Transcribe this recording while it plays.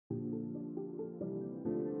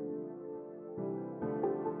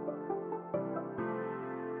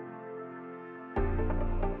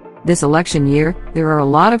This election year, there are a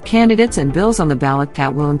lot of candidates and bills on the ballot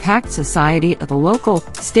that will impact society at the local,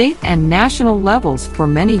 state, and national levels for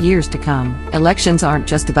many years to come. Elections aren't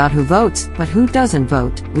just about who votes, but who doesn't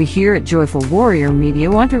vote. We here at Joyful Warrior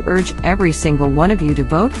Media want to urge every single one of you to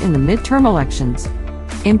vote in the midterm elections,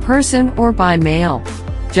 in person or by mail.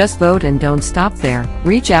 Just vote and don't stop there.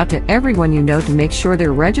 Reach out to everyone you know to make sure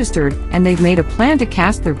they're registered and they've made a plan to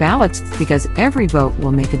cast their ballots, because every vote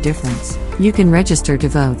will make a difference. You can register to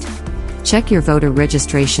vote. Check your voter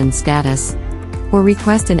registration status, or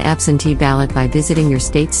request an absentee ballot by visiting your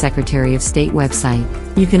state Secretary of State website.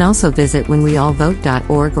 You can also visit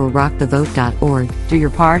whenweallvote.org or rockthevote.org. Do your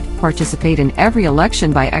part, participate in every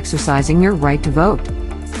election by exercising your right to vote.